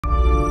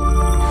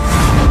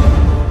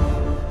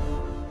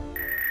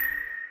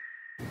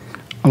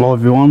Hello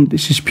everyone,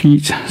 this is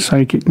Pete,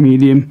 Psychic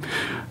Medium.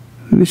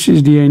 This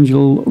is the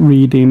angel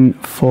reading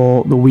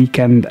for the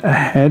weekend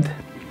ahead.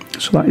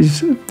 So that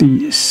is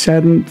the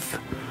 7th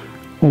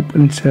up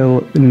until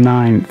the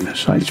 9th.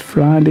 So it's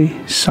Friday,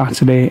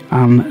 Saturday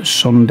and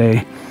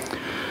Sunday.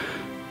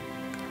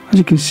 As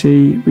you can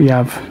see, we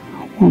have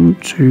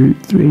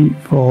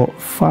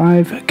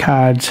 5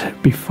 cards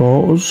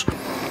before us.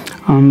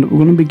 And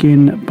we're going to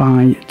begin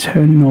by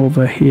turning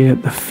over here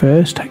the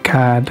first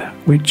card,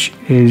 which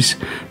is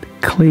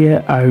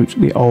clear out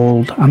the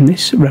old, and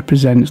this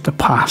represents the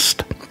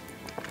past.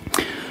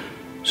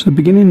 So the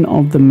beginning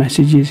of the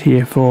messages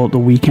here for the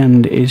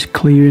weekend is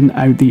clearing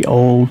out the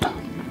old.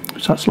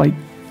 So that's like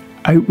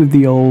out with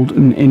the old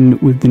and in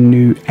with the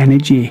new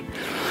energy.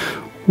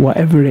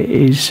 Whatever it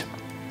is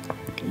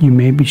you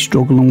may be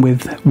struggling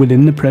with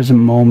within the present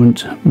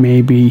moment,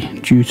 maybe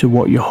due to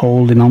what you're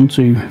holding on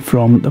to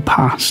from the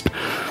past.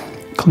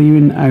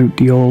 Clearing out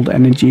the old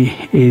energy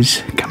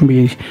can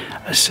be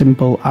as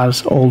simple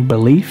as old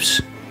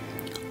beliefs,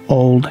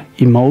 old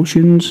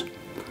emotions.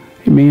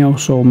 It may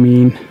also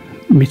mean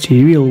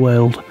material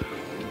world.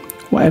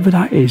 Whatever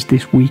that is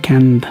this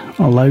weekend,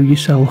 allow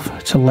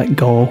yourself to let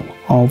go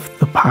of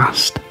the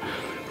past.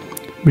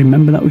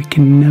 Remember that we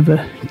can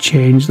never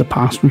change the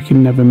past, we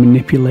can never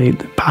manipulate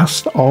the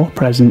past or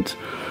present,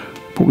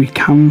 but we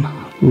can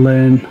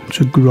learn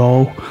to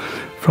grow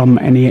from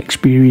any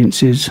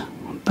experiences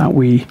that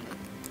we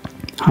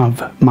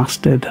have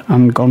mastered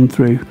and gone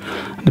through.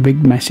 And the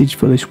big message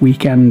for this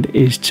weekend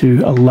is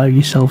to allow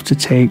yourself to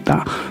take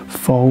that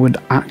forward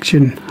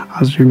action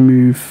as we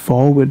move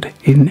forward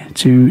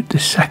into the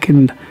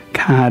second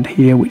card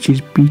here, which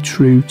is be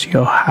true to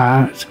your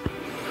heart.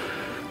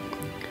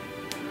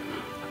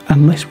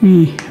 Unless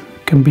we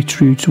can be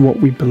true to what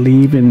we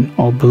believe in,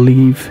 or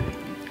believe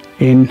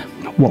in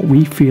what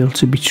we feel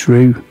to be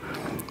true,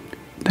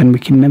 then we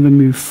can never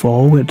move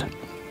forward.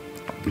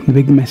 The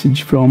big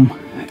message from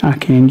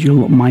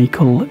Archangel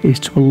Michael is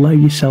to allow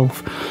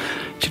yourself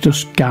to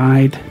just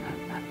guide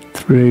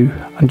through,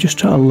 and just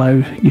to allow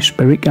your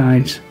spirit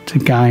guides to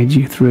guide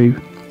you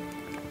through.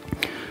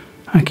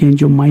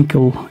 Archangel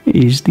Michael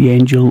is the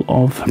angel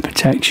of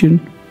protection.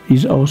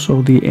 He's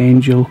also the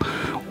angel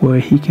where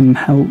he can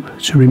help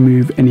to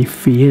remove any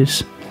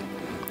fears.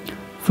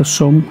 For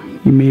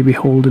some, you may be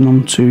holding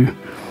on to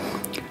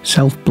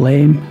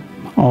self-blame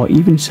or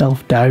even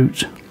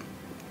self-doubt.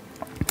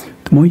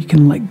 The more you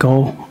can let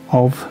go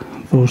of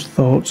those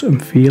thoughts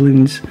and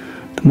feelings,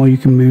 the more you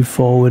can move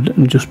forward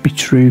and just be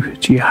true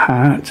to your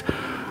heart,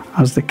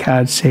 as the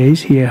card says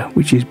here,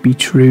 which is be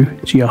true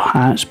to your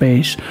heart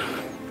space.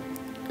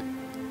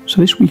 So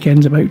this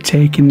weekend's about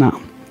taking that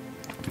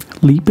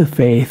leap of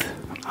faith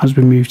as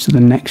we move to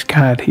the next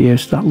card here.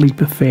 So that leap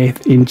of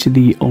faith into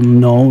the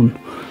unknown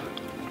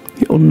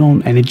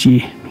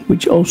energy,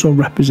 which also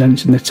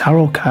represents in the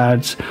tarot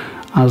cards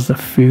as the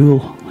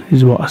Fool,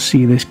 is what I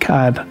see this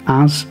card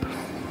as.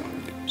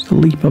 So the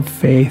leap of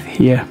faith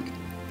here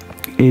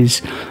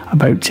is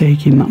about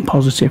taking that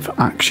positive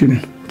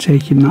action,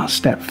 taking that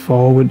step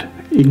forward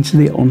into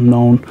the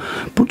unknown,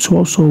 but to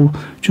also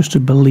just to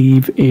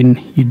believe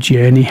in your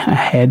journey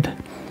ahead.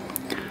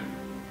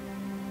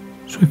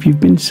 So if you've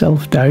been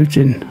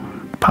self-doubting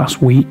the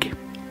past week,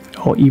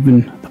 or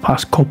even the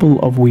past couple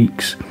of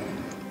weeks,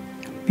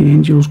 the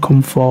angels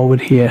come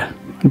forward here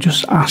and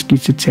just ask you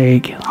to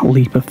take that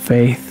leap of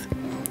faith,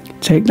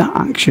 take that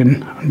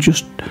action, and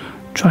just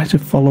try to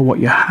follow what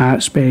your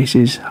heart space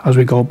is as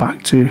we go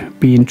back to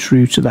being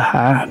true to the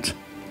heart.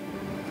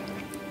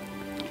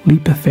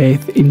 Leap of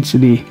faith into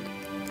the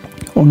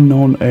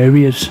unknown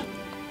areas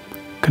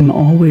can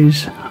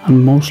always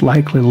and most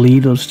likely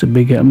lead us to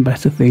bigger and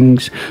better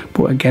things,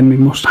 but again we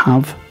must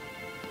have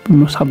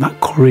that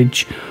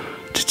courage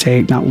to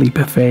take that leap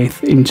of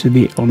faith into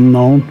the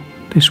unknown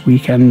this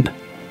weekend.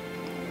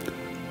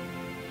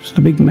 So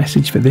the big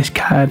message for this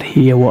card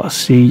here, what I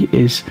see,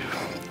 is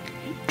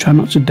try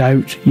not to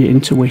doubt your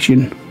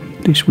intuition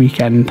this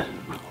weekend.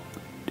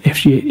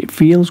 If it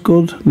feels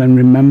good, then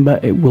remember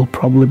it will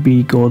probably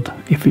be good.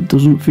 If it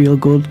doesn't feel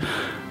good,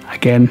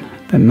 again,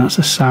 then that's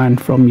a sign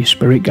from your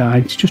spirit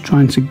guides, just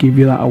trying to give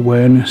you that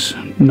awareness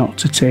not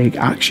to take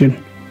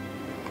action.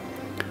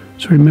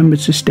 So remember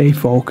to stay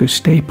focused,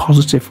 stay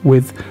positive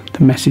with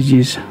the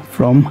messages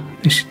from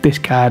this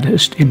card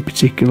in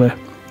particular.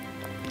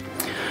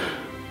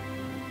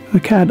 The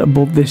card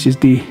above this is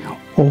the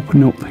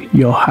open up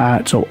your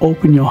heart. So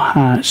open your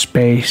heart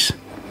space.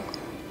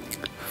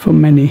 For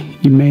many,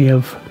 you may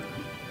have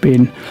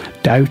been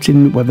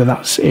doubting whether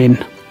that's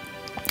in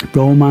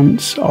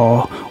romance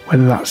or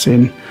whether that's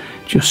in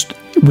just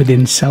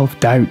within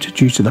self-doubt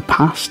due to the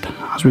past.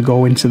 As we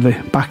go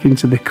back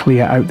into the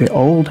clear out the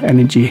old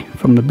energy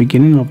from the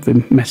beginning of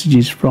the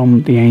messages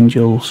from the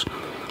angels.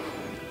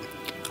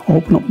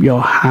 Open up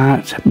your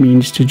heart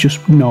means to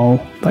just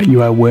know that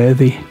you are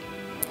worthy.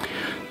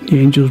 The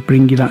angels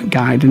bring you that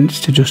guidance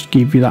to just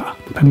give you that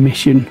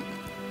permission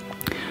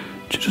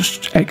to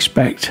just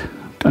expect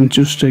and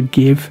just to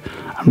give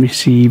and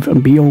receive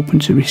and be open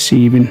to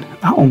receiving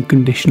that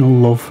unconditional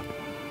love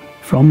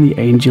from the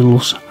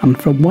angels and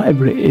from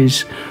whatever it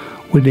is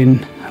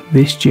within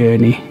this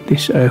journey,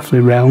 this earthly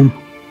realm.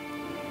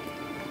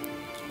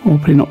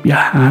 Opening up your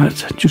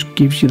heart just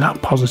gives you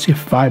that positive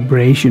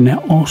vibration. It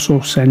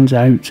also sends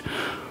out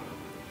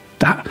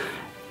that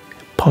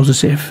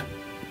positive,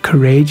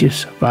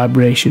 courageous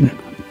vibration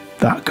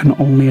that can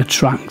only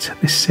attract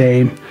the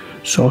same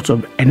sort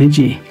of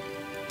energy.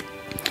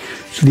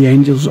 So the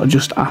angels are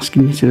just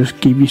asking you to just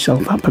give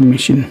yourself that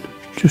permission,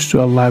 just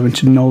to allow and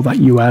to know that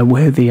you are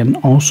worthy, and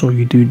also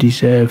you do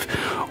deserve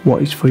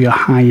what is for your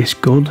highest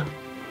good.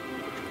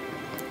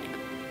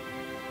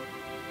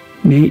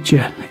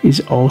 Nature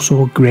is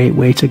also a great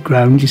way to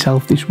ground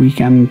yourself this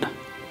weekend.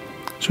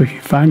 So if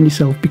you find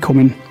yourself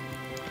becoming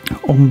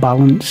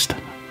unbalanced,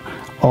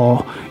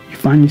 or you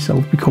find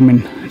yourself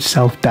becoming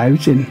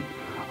self-doubting,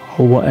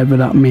 or whatever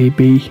that may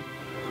be,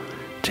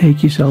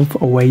 take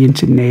yourself away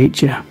into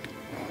nature.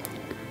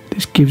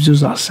 This gives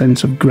us that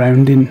sense of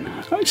grounding,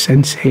 that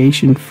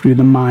sensation through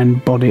the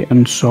mind, body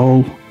and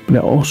soul, but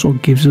it also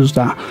gives us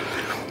that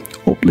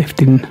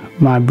uplifting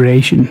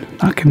vibration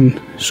that can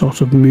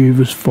sort of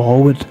move us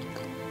forward.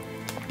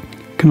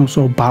 Can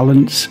also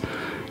balance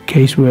in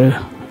case we're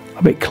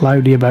a bit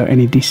cloudy about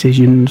any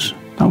decisions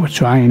that we're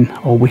trying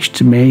or wish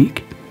to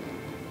make.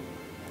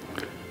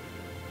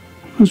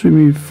 As we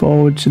move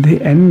forward to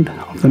the end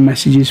of the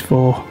messages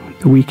for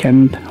the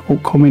weekend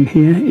upcoming,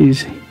 here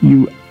is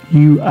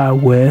you are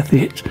worth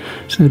it.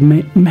 So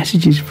the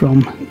messages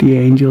from the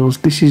angels,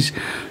 this is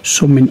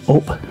summing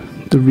up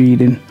the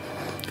reading.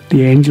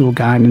 The angel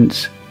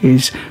guidance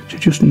is to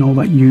just know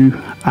that you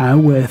are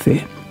worth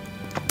it.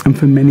 And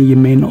for many, you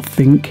may not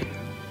think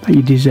that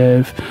you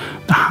deserve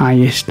the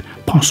highest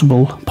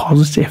possible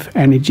positive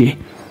energy,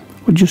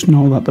 but just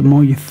know that the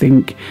more you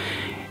think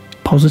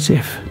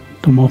positive,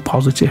 the more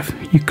positive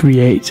you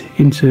create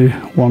into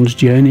one's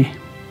journey.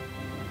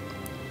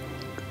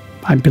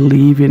 By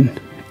believing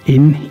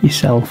in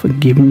yourself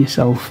and giving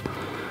yourself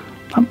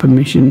that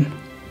permission,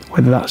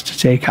 whether that's to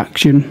take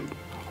action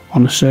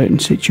on a certain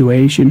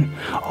situation,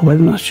 or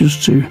whether that's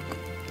just to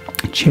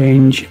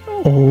change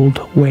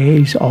old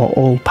ways or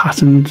old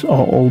patterns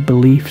or old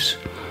beliefs.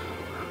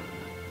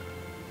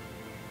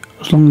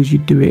 As long as you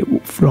do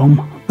it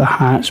from the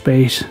heart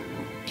space,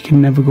 you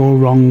can never go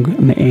wrong,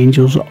 and the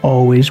angels are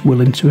always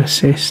willing to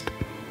assist.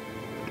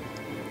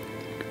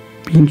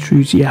 Being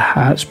true to your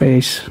heart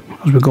space,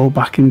 as we go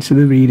back into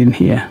the reading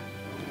here,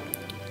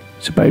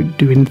 it's about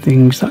doing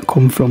things that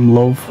come from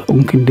love,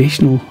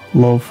 unconditional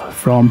love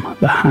from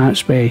the heart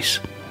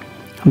space.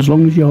 And as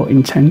long as your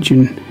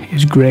intention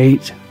is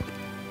great,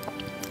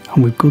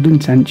 and with good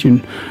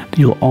intention,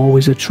 you'll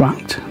always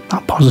attract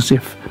that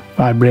positive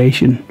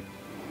vibration.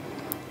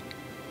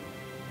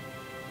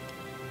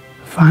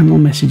 Final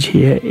message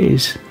here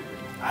is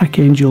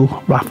Archangel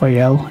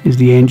Raphael is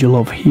the angel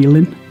of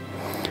healing,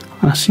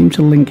 and I seem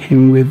to link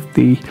him with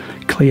the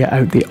clear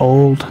out the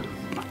old,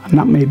 and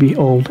that may be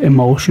old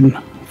emotion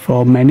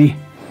for many.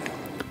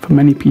 For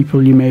many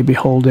people, you may be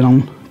holding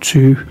on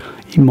to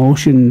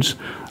emotions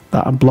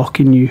that are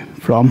blocking you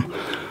from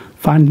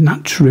finding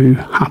that true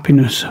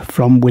happiness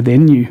from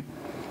within you.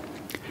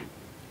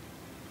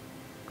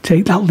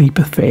 Take that leap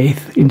of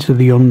faith into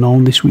the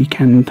unknown this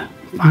weekend.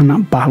 Find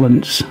that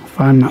balance,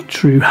 find that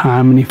true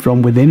harmony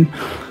from within.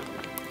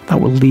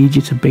 That will lead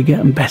you to bigger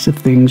and better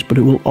things, but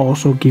it will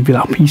also give you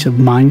that peace of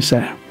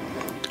mindset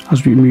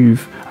as we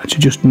move, and to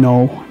just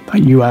know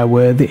that you are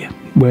worth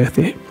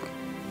it.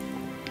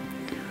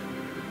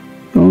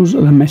 Those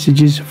are the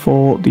messages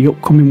for the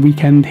upcoming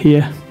weekend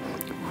here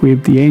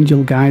with the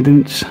angel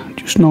guidance.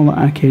 Just know that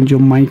Archangel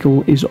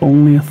Michael is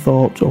only a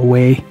thought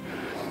away.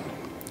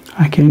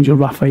 Archangel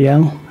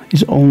Raphael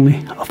is only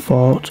a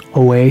thought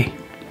away.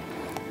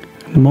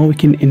 The more we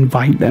can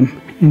invite them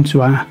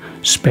into our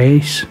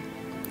space,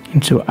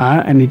 into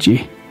our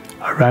energy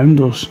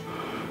around us,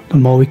 the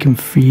more we can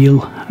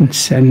feel and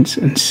sense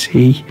and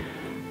see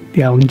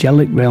the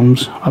angelic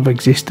realms of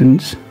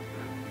existence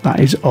that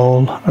is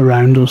all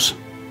around us.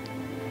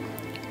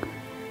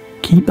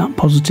 Keep that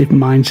positive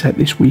mindset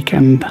this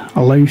weekend.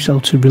 Allow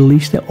yourself to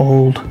release the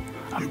old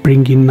and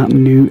bring in that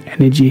new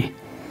energy.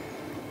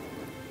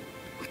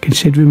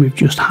 Considering we've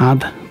just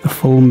had the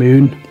full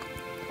moon,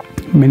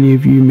 many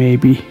of you may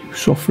be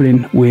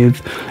suffering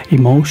with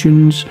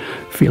emotions,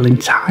 feeling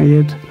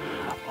tired,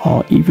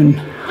 or even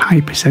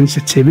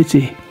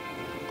hypersensitivity.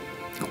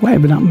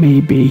 Whatever that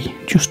may be,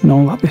 just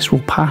know that this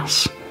will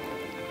pass,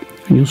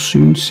 and you'll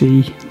soon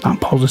see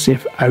that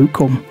positive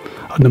outcome.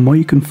 And the more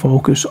you can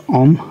focus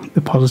on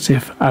the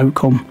positive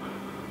outcome,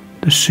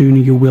 the sooner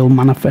you will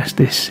manifest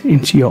this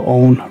into your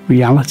own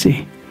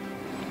reality.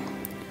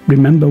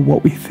 Remember,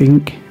 what we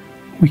think,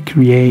 we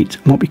create,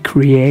 and what we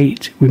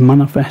create, we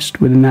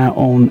manifest within our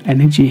own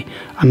energy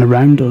and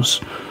around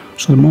us.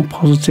 So the more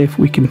positive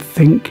we can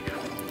think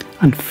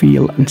and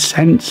feel and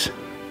sense,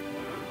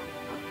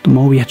 the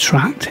more we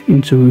attract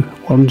into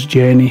one's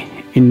journey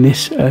in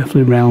this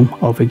earthly realm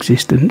of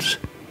existence.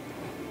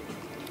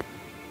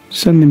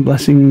 Sending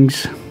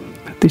blessings.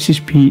 This is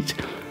Pete,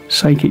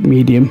 psychic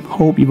medium.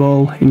 Hope you've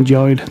all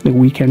enjoyed the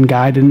weekend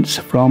guidance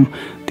from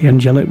the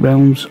angelic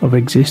realms of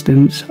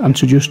existence, and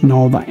to just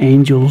know that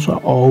angels are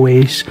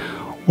always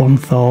one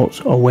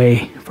thought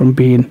away from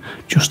being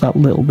just that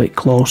little bit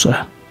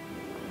closer.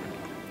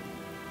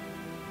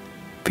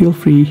 Feel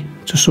free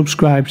to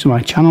subscribe to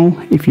my channel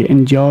if you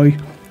enjoy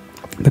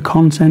the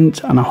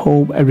content, and I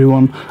hope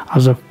everyone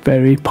has a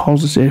very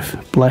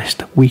positive,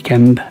 blessed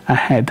weekend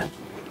ahead.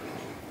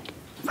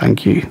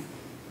 Thank you.